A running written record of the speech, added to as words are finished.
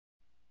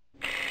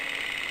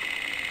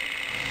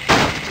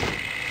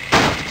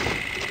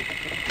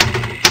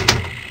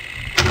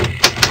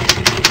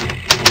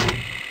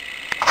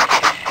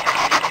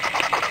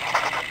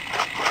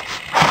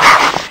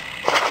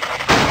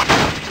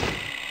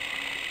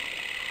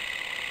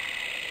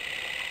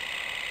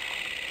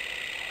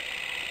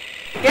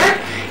Yeah?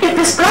 If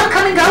there's blood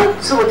coming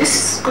out, so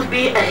this could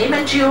be a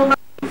hemangioma,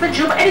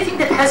 anything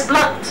that has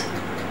blood.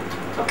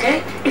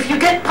 Okay? If you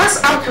get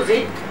pus out of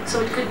it,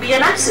 so it could be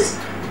an abscess,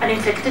 an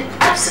infected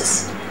abscess.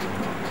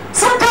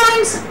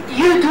 Sometimes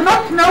you do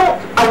not know,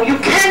 or you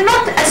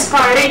cannot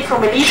aspirate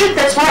from a lesion.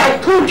 That's why I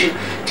told you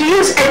to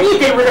use a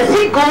needle with a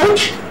thick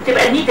gauge.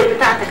 تبقى النيدل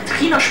بتاعتك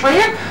تخينة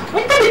شوية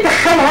وانت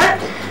بتدخلها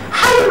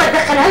حاول ما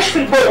تدخلهاش في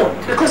البون,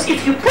 because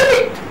if you put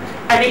it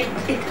and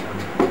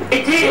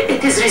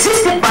it is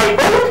resisted by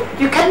bone,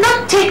 you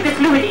cannot take the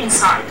fluid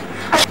inside.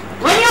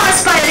 When you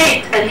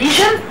aspirate a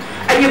lesion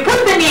and you put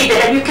the needle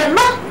and you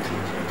cannot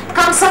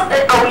come some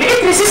او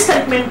لقيت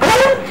resistant من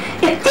bone,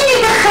 ابتدي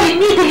يدخل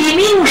النيدل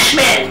يمين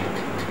وشمال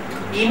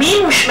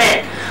يمين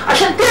وشمال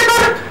عشان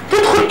تقدر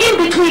تدخل in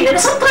between. And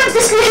sometimes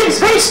this lesion is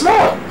very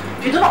small.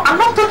 You don't know, I'm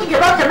not talking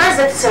about a mass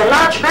that's a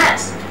large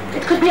mass.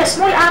 It could be a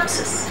small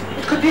abscess.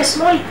 It could be a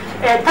small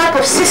type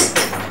of cyst.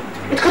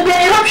 It could be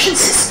an eruption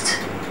cyst.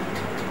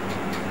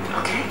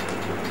 Okay.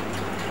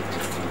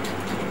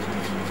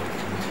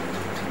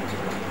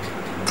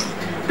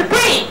 The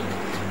pain.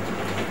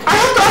 I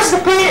have to ask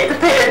the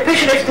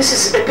patient if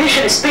the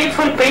patient is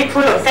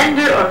painful or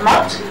tender or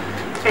not.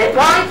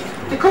 Why?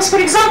 Because, for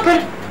example,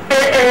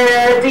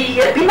 the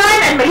benign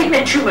and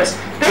malignant tumors,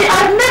 they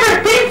are never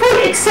painful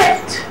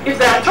except if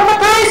they are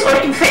traumatized or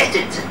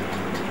infected.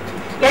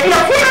 يعني لو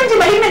في عندي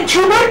malignant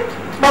tumor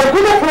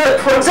موجودة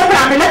for example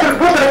عند lateral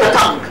border of the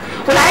tongue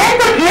والعيان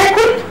ده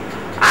بياكل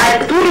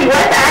طول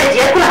الوقت قاعد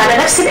ياكل على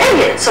نفس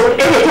الاريا، so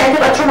الاريا دي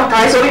هتبقى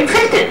traumatized or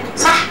infected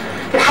صح؟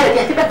 في الحالة دي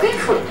هتبقى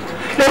painful.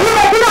 لو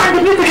هي موجودة عند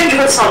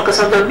الميوكوجينجيفال سالكس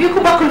عند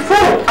الميوكوباكل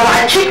فوق أو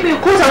عند شيك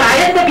ميوكوزا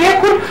والعيان ده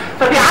بياكل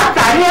فبيعدي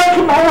عليها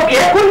طول ما هو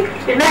بياكل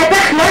إنها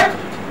داخلة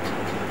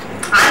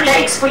عامله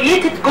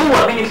اكسفولييتد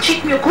جوه من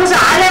الشيك ميوكوزا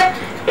على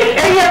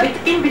الاريا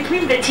in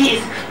between the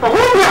teeth، فهو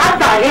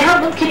بيعدي عليها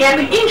ممكن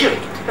يعمل انجري،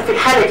 ففي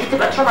الحاله دي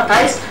تبقى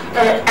traumatized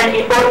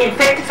or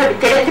infected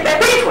فبالتالي هتبقى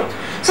painful.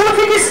 So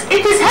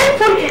it is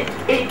helpful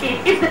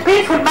if the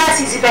painful mass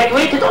is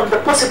evaluated on the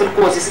possible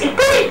causes. The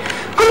pain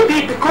could be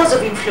because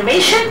of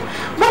inflammation.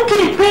 ممكن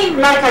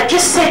البين like I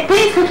just said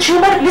painful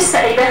tumor لسه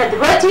قايلها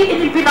دلوقتي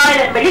ان benign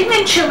and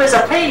malignant tumors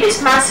are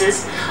painless masses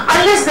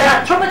unless they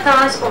are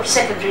traumatized or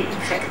secondary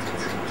infected.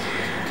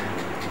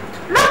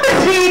 Number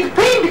 3,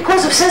 pain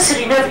because of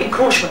sensory nerve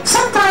encroachment.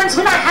 Sometimes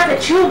when I have a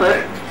tumor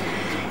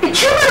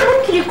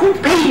ممكن يكون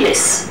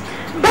painless.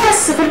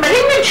 بس في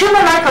المالجنت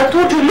tumor like I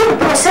told you له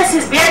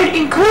processes بيعمل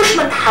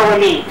encroachment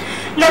حواليه.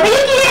 لما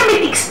يجي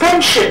يعمل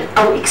expansion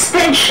أو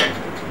extension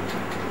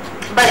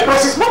by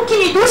process ممكن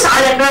يدوس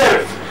على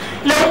nerve.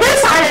 لو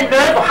داس على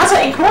النيرف وحصل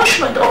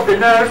encroachment of the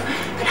nerve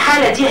في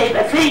الحالة دي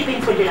هيبقى very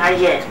painful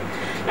للعيان.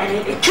 يعني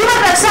التيومر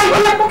نفسها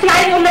يقول لك ممكن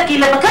العيان يقول لك إيه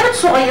لما كانت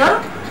صغيرة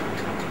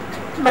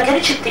ما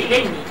كانتش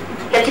بتألمني،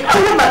 لكن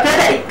أول ما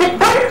بدأت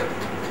تكبر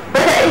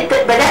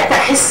بدأت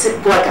أحس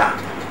بوجع.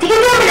 تيجي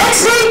تعمل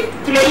اكس راي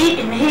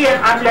تلاقيه إن هي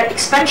عاملة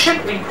expansion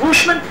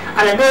وencroachment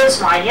على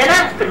نيرفز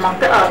معينة في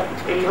المنطقة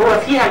اللي هو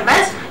فيها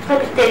الماس،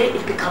 فبالتالي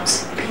it becomes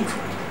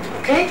painful.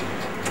 Okay?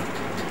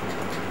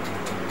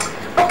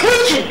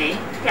 Occasionally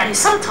يعني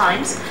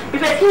sometimes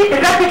بيبقى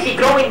فيه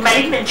rapidly growing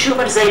malignant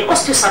tumor زي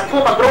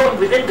الاوستيوساركوما growing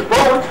within the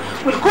bone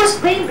will cause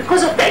pain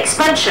because of the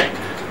expansion.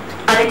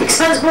 And it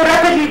expands more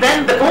rapidly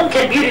than the bone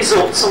can be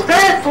resolved. So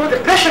therefore the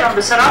pressure on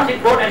the surrounding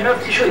bone and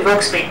nerve tissue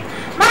evokes pain.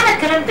 معنى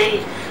الكلام ده ايه؟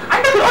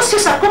 عندك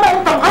الاوستيوساركوما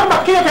وانت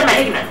مغمض كده ده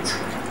مالجنت.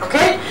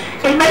 اوكي؟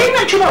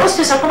 المالجنت تيومر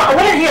اوستيوساركوما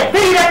اولا هي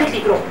very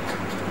rapidly growing.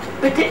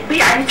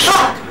 يعني في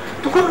شهر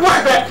تكون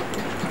واخده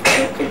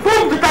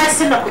البون بتاع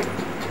السنه كله.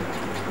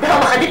 ده لو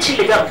ما خدتش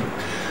اللي جنبه.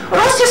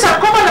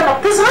 الاوستيوساركوما لما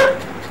بتظهر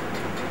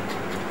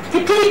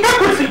تبتدي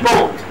تاكل في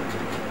البون.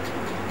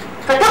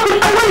 فتاكل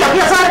اول لو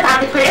هي ظهرت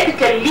عند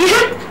البرياتيكال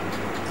ليجن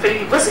في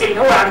الجزء اللي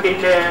هو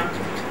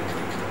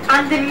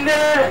عند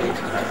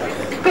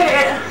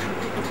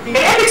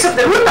الابيكس اوف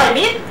ذا روت I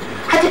mean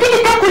هتبتدي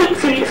تاكل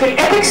في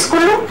الابيكس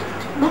كله،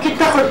 ممكن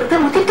تاخد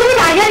وتبتدي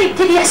العيان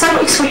يبتدي يحصل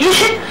له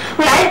اكسفوليشن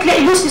والعيان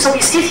تلاقي لوسنس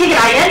اوف ستيث. يجي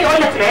العيان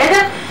يقول لك في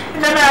العياده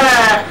ان انا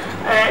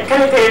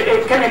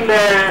كان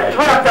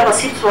الورم ده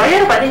بسيط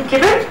صغير وبعدين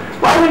كبر،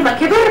 واول ما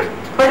كبر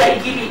بدا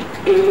يجي لي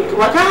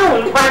وجع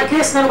وبعد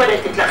كده اسنانه بدات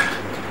تتلخ.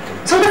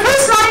 So the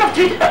first line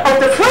of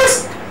the first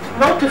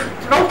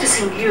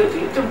noticing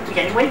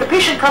يعني when the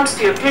patient comes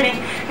to your clinic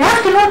you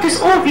have to notice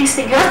all these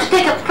things. You have to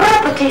take a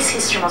proper case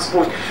history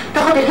مظبوط.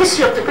 تاخد the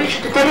history of the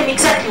patient to tell him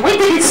exactly when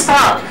did it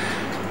start,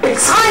 the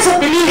size of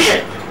the lesion,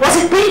 was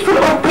it painful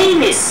or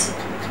painless.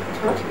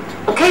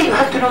 Okay, you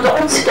have to know the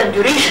onset and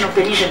duration of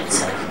the lesion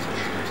itself.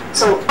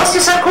 So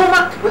osteosarcoma,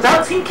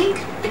 without thinking,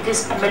 it is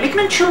a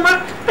malignant tumor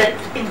that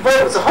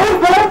involves the whole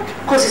bone,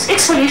 causes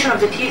exfoliation of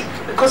the teeth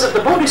because of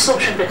the bone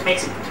resorption that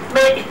makes it.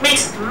 It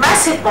makes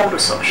massive bone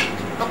resorption.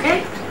 Okay?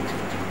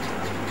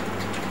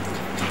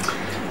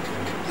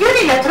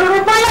 Unilateral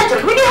or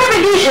bilateral. When you have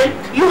a lesion,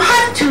 you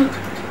have to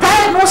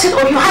diagnose it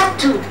or you have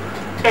to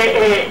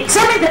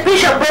examine the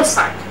patient on both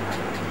sides.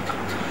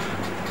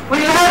 When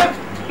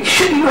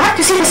you have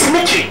to see the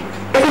symmetry,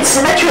 if it's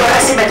symmetry or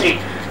asymmetry.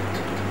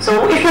 So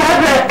if you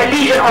have a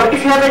lesion or if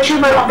you have a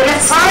tumor on the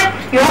left side,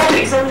 you have to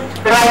examine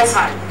the right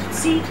side.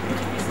 See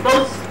if it's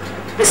both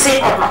the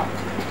same or not.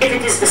 If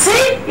it is the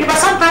same, يبقى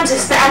sometimes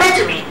it's the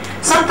anatomy.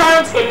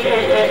 Sometimes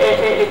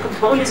كنت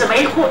بقول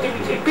لزمايلكم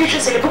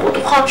البيشنتس اللي بيبقوا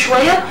تخان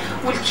شويه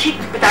والتشيك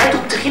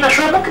بتاعتهم تخينه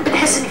شويه ممكن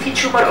بتحس ان في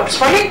tumor or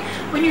swelling.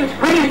 When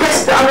you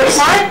test the other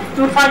side,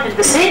 you will find it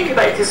the same,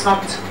 but it is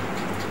not.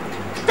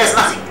 Does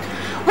nothing.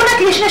 When a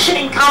clinician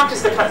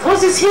encounters the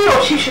pathosis, he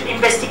or she should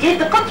investigate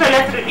the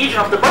contralateral region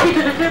of the body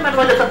to determine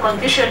whether the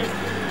condition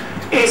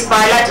is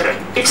bilateral.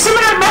 If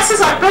similar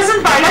masses are present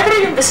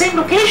bilaterally in the same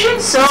location,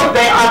 so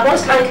they are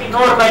most likely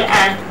normal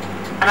and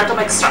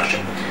anatomic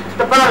structure.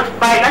 The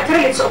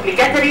bilateral, it's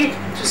obligatory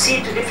to see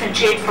to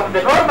differentiate from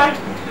the normal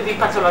to the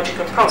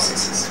pathological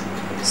processes.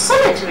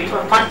 Solitary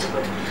or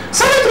multiple.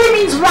 Solitary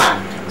means one,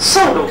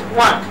 solo,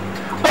 one,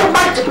 or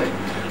multiple.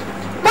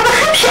 ما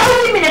بخافش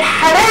قوي من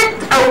الحالات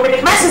او من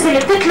الماسز اللي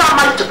بتطلع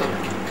multiple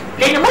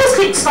لان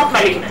mostly it's not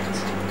malignant.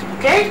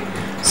 Okay?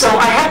 So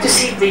I have to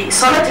see the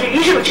solitary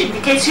lesion which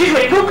indicates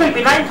usually local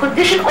benign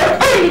condition or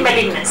early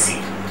malignancy.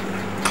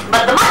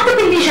 But the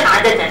multiple lesion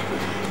عادة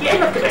يا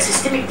اما بتبقى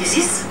systemic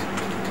disease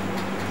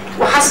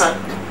وحصل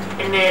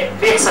ان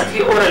بيحصل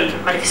فيه oral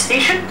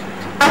manifestation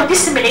او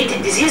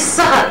disseminated disease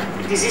ظهر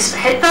الديزيز في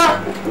حته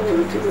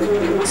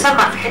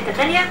وسمع في حته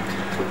ثانيه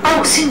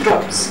او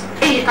syndromes.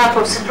 اي type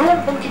of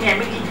syndrome ممكن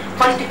يعمل لي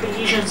multiple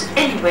lesions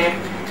anywhere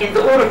in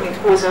the oral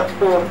mucosa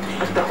or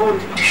at the whole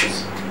tissues.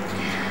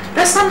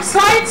 There's some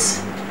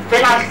slides,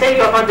 then I'll tell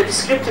you about the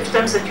descriptive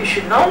terms that you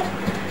should know.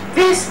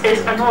 This is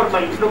a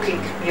normal looking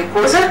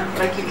mucosa,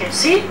 like you can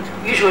see.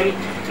 Usually,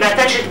 the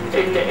attached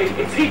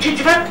free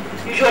gingiva,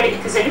 usually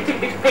it is a little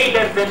bit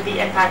paler than the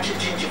attached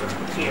gingiva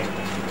here.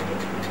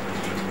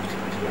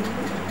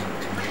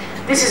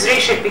 This is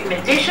racial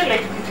pigmentation,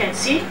 like you can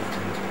see.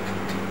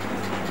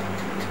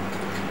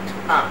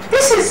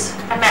 This is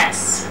a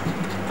mass,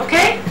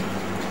 okay?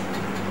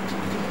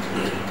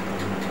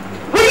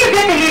 When you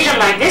get a lesion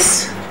like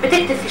this,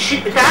 بتكتب في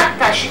الشيت بتاعك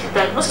بتاع الشيت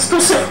الدايجنوستس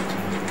توصفه.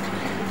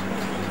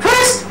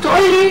 First,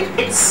 تقول لي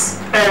it's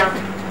a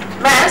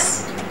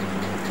mass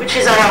which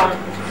is around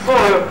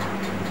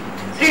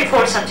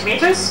 3-4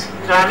 centimeters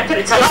in diameter.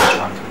 It's a large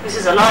one. This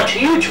is a large,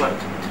 huge one.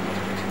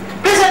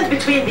 Present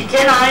between the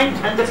canine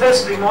and the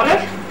first premolar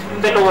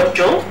in the lower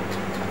jaw.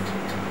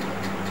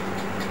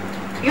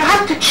 You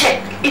have to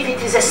check if it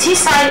is a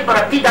sessile or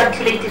a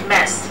pedunculated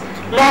mass.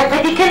 لها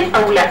pedicle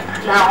أو لا،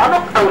 لها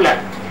عنق أو لا.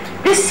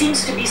 This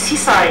seems to be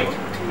sessile,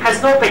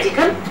 has no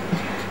pedicle.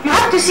 You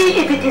have to see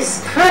if it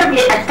is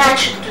firmly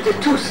attached to the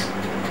tooth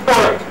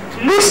or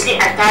loosely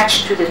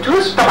attached to the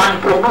tooth. طبعا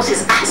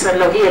البروجنوسيس أحسن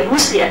لو هي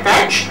loosely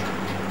attached.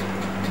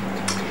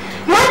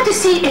 You have to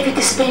see if it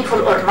is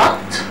painful or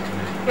not.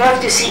 You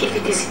have to see if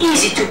it is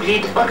easy to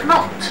bleed or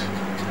not.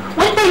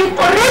 When you've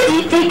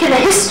already taken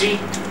a history,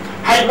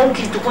 هل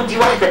ممكن تكون دي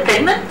واحدة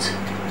pregnant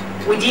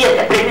ودي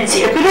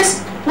pregnancy epilis؟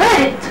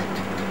 وارد.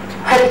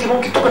 هل دي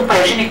ممكن تكون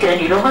pyogenic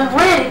granuloma؟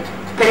 وارد.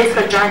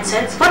 peripheral giant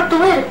cells؟ برضه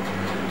وارد.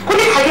 كل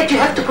الحاجات you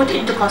have to put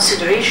into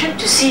consideration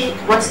to see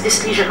what's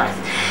this lesion like.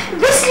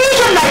 This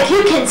lesion, like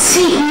you can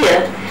see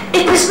here,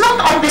 it is not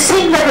on the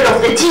same level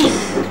of the teeth.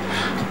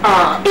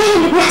 ايه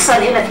اللي بيحصل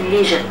هنا في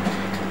الليجن؟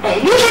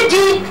 الليجن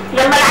دي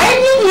لما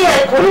العيان يجي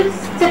ياكل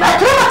تبقى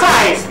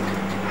traumatized،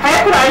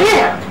 هياكل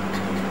عليها.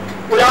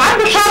 ولو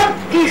عنده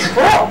sharp teeth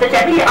فوق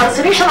بتعمل لي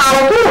ulceration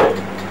على طول.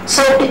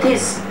 So it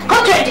is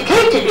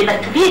contraindicated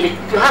انك to leave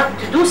it. You have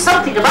to do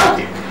something about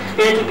it.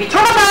 It will be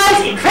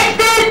traumatized,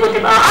 infected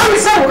وتبقى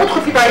ulcer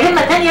وندخل في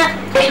دايلما تانية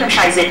احنا مش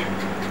عايزينها.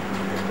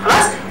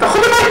 خلاص؟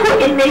 فخدوا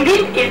بالكم ان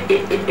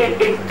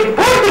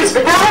البوردرز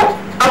بتاعه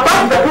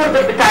above the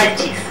border بتاع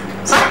التيث.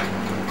 صح؟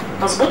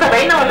 مظبوطة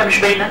باينة ولا مش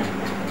باينة؟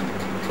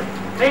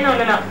 باينة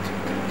ولا لا؟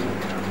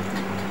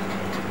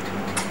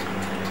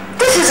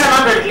 This is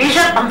another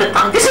lesion on the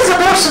tongue. This is a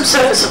dorsum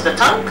surface of the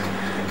tongue.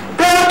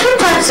 There are two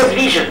types of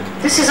lesion.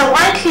 This is a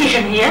white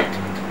lesion here.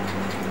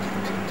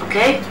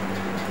 Okay?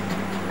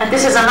 And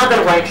this is another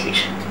white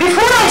lesion.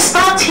 Before I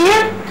start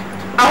here,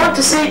 I want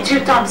to say to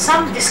you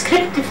some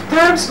descriptive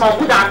terms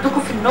موجودة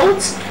عندكم في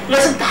النوتس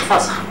لازم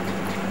تحفظها.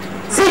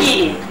 زي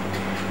ايه؟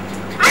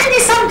 عندي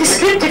some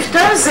descriptive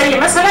terms زي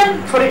مثلا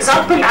for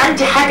example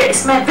عندي حاجة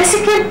اسمها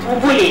vesicle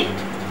وبولي.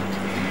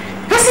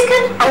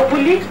 vesicle أو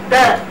بولي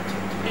ده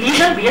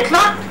lesion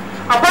بيطلع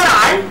عبارة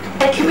عن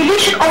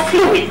accumulation of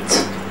fluid.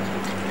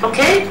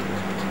 اوكي؟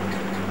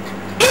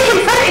 ايه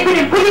الفرق بين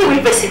البولي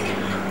والفيسيكل؟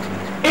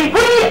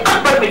 البولي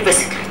أكبر من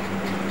الفيسيكل.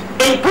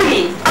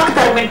 البولي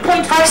أكتر من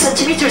 0.5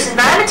 سنتيمتر in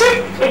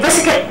diameter،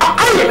 الفيسيكل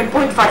أقل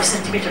من 0.5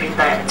 سنتيمتر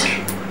in diameter.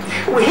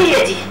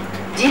 وهي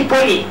دي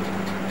البولي.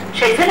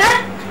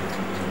 شايفينها؟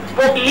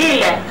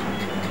 بوليلة.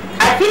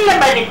 عارفين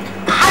لما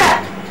نتحرق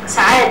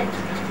ساعات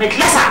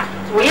نتلسع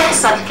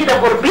ويحصل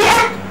كده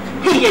بربيئة؟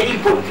 هي دي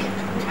البولي.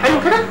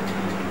 حلو كده؟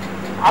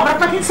 عمرك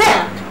ما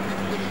تنساها.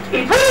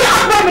 البولي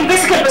أكبر من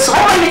الفيسيكل بس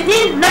هما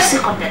الاثنين نفس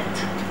الكونتنت.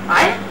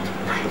 معايا؟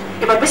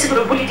 يبقى الفيسيكل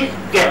والبولي دي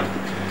جنب.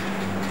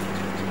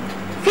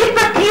 في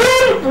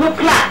بابيول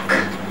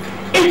وبلاك.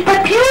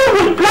 البابيول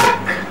والبلاك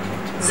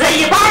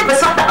زي بعض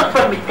بس واحدة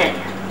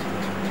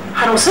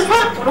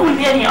هنوصفها ونقول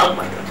دي انهي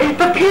اكبر.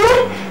 البابيول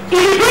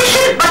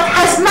elevation but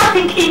has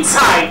nothing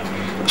inside.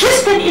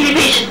 Just an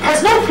elevation. It has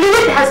no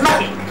fluid, it has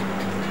nothing.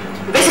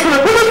 Basically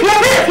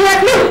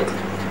فيها fluid.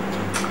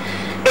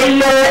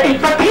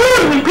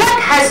 البابيول والبلاك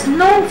has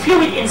no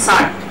fluid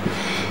inside.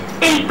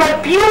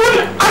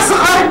 البابيول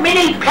اصغر من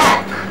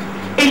البلاك.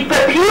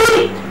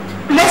 البابيول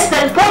less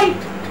than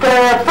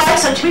 0.5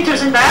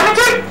 centimeters in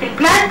diameter.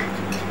 البلاك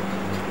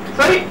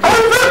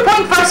over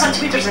 0.5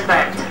 centimeters in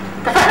diameter.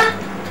 اتفقنا؟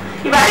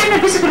 يبقى عرفنا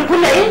الفيسيكال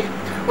كلها ايه؟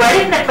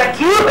 وعرفنا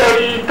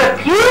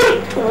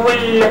البابيول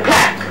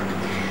والبلاك.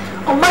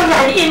 امال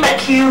يعني ايه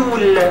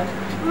ماكيول؟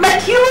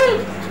 ماكيول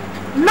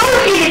no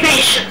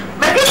elevation.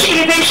 مفيش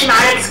elevation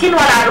على السكين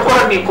ولا على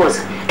الاورال ميوكوزا.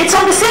 It's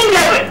on the same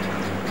level.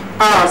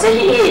 زي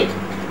ايه؟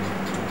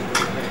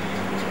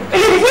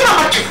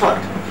 الاريثيما مالتيفورم.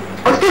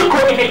 قلت لكم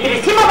ان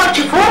الاريثيما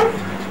مالتيفورم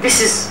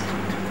this is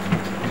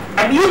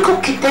a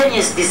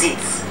mucocutaneous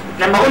disease.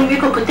 لما اقول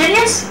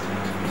mucocutaneous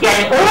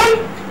يعني oral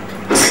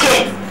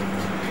وسكين.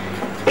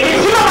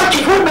 الاريثيما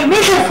مالتيفورم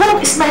الميجر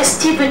فورم اسمها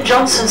ستيفن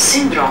جونسون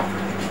سيندروم.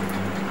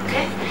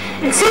 اوكي؟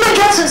 الستيفن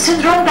جونسون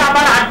سيندروم ده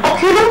عباره عن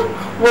اوكيولو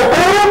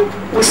واورال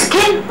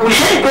وسكين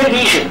وجينيتال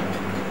ليجن.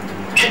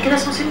 عشان كده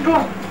اسمه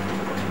سيندروم.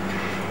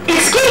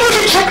 السكين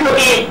ليجن شكله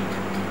ايه؟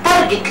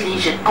 تارجت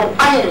ليجن او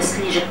ايرس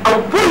ليجن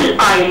او بول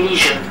اي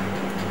ليجن.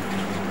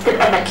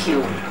 تبقى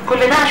ماكيول. كل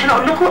ده عشان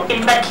اقول لكم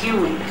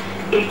الماكيول.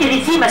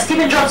 الاريثيما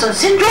ستيفن جونسون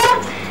سيندروم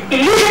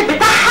الليجن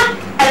بتاعها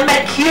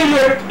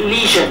الماكيولر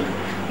ليجن.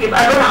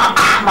 يبقى لونها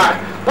احمر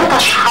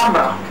بطش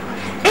حمراء.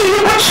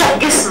 ايه بطشه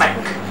في جسمك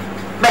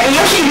ما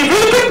هياش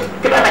اليفيتد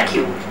تبقى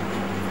ماكيول.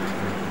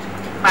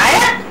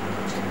 معايا؟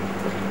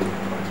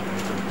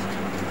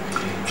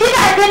 في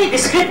بقى تاني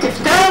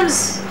descriptive terms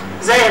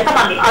زي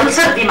طبعا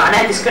الالسر دي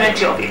معناها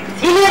discurrency of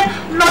epithelium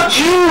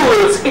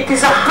nodules. It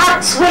is a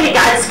hard swelling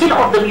على السكين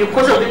of the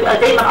mucosa وبيبقى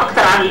دايما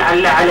اكتر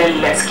على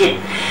السكين.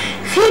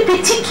 في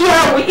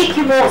بيتيكيا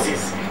وايكيموزيس.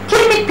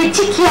 كلمة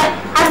بيتيكيا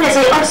عاملة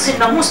زي قرص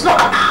الناموس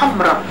نقط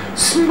حمراء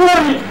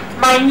small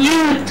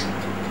minute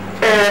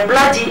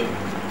bloody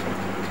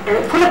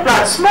full of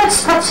blood small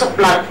spots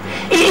of blood.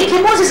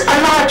 الايكيموزيس a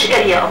large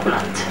area of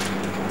blood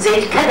زي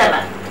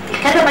الكدمة.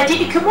 الكدمة دي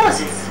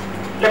ايكيموزيس.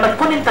 لما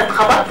تكون انت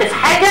اتخبطت في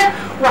حاجة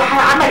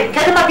وعمل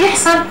الكدمة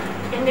بيحصل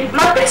ان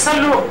البلاد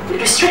بيحصل له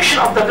restriction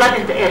of the blood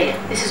in the area.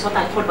 This is what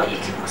I call by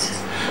ecchymosis.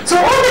 So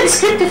all the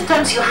descriptive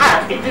terms you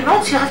have in the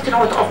notes you have to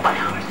know it off by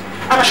heart.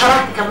 انا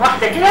شرحت كم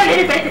واحدة كده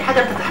لان بقيت الحاجة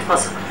انت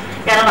تحفظها.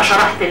 يعني انا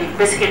شرحت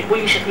البيسيكال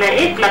بوي شكلها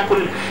ايه، البلاك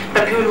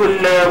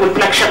والبابيول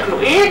والبلاك شكله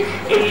ايه،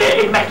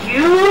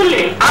 الماكيول،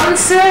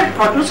 الالسر،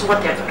 نودلز وات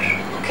ايفر.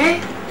 Okay?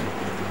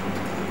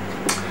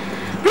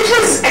 This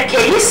is a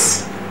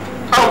case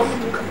of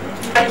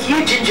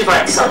acute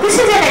gingivitis. So this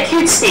is an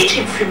acute stage.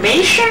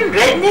 Inflammation,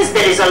 redness.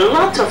 There is a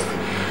lot of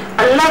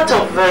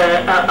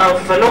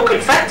local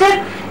factor.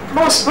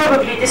 Most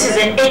probably this is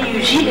an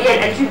NUG اللي هي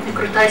acute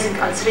necrotizing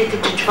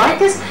ulcerative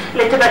gingivitis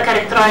اللي بتبقى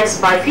characterized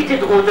by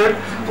fetid odor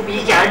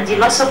وبيجي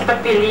عندي loss of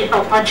papillae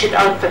أو punched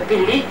out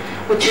papillae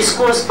which is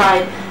caused by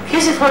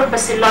fusiform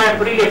bacilli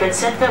borrelia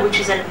vincenta which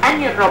is an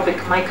anaerobic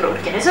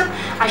microorganism.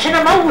 عشان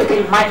اموت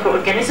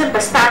المايكروorganism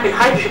بستعمل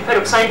hydrogen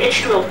peroxide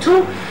H2O2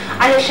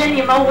 علشان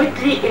يموت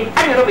لي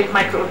الانيروبيك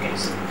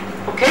microorganism.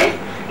 اوكي؟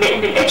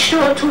 لان ال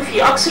H2O2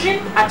 فيه اكسجين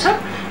اتوم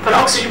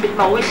فالاكسجين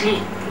بتموت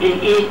لي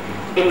الايه؟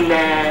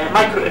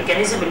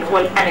 المايكروorganism اللي هو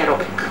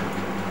الانيروبيك.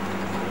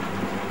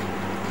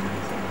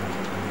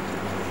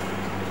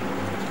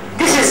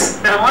 This is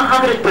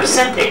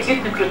 100%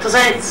 acute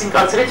necrotizing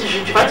ulcerative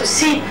gingivitis.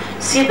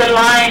 See the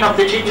line of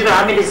the gingiva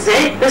عامل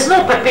ازاي؟ There's no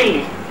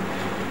papillae.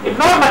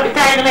 النورمال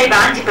بتاعي ان انا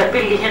يبقى عندي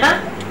papillae هنا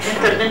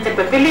interdental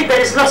papillae.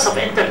 There is loss of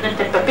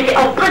interdental papillae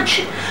او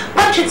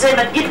punched زي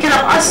ما تجيب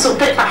كده مقص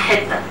وتقطع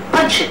حته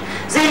punched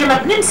زي لما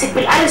بنمسك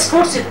بالاليس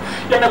فورسد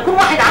لما يكون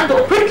واحد عنده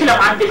اوبركيولم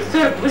عند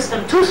الثيرد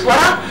ويزدم توث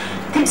ورا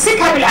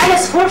تمسكها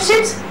بالاليس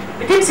فورسد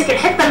بتمسك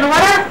الحته اللي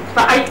ورا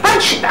فاي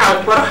بانشت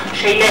اوت واروح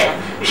شايلاها.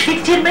 مش في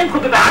كتير منكم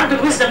بيبقى عنده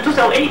الويزدم توث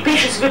او اني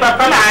بيشنس بيبقى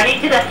طالع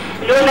عليه كده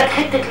اللي يقول لك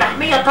حته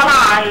لحميه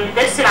طالعه على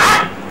ضرس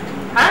العقل.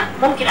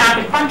 ممكن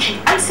اعمل بانشنج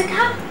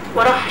امسكها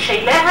واروح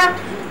شايلاها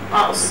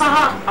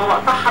اقصها او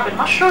اقطعها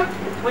بالمشرط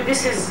و this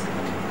is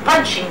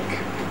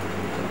punching.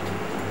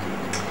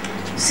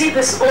 See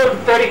this all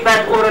very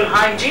bad oral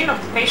hygiene of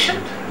the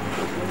patient.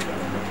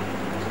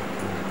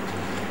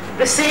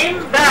 The same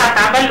ده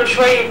هتعمل له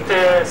شويه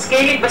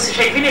سكيلينج بس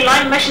شايفين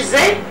اللاين ماشي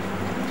ازاي؟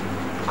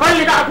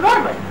 كل ده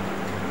abnormal.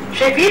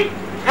 شايفين؟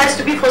 Has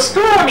to be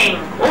festoning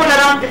all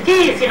around the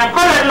teeth in a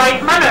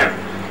collar-like manner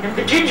in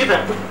the gingiva.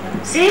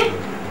 See?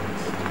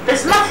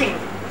 There's nothing.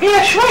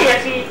 هي شويه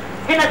في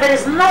هنا there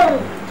is no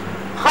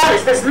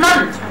خالص there's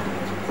none.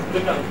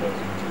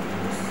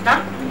 نعم؟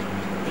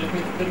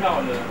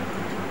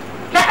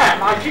 لا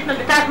ما هو التريتمنت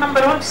بتاعك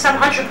نمبر 1 تستعمل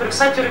هيدروجين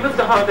بيروكسيد تو ريموف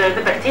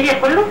ذا بكتيريا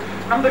كله.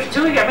 نمبر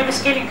 2 يعملوا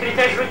سكيلينج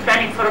كريتاج روت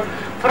بلاننج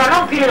فور ا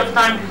لونج بيريد اوف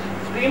تايم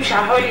بيمشي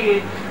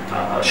حوالي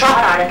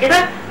شهر على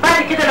كده.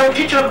 بعد كده لو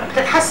الجينجفا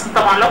بتتحسن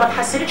طبعا لو ما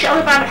اتحسنتش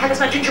قوي بعمل حاجه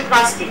اسمها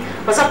جينجوبلاستي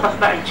بظبط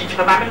بقى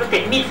الجينجفا بعمل له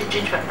تجميل في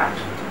الجينجفا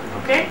بتاعته.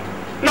 اوكي؟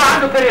 لو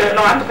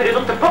عنده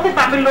periodontal pocket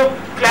بعمل له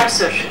flap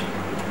surgery.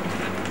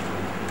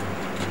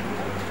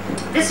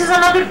 This is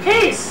another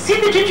case. see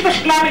the gingiva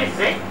شكلها عامل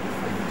ازاي؟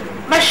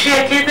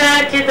 ماشيه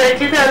كده كده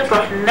كده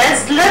تروح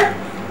نازله.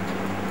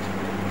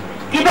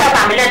 دي بقى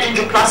بعملها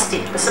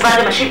جينجوبلاستي بس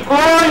بعد ما اشيل كل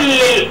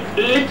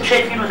اللي انتوا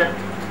شايفينه ده.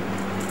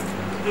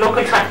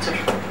 local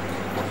factor.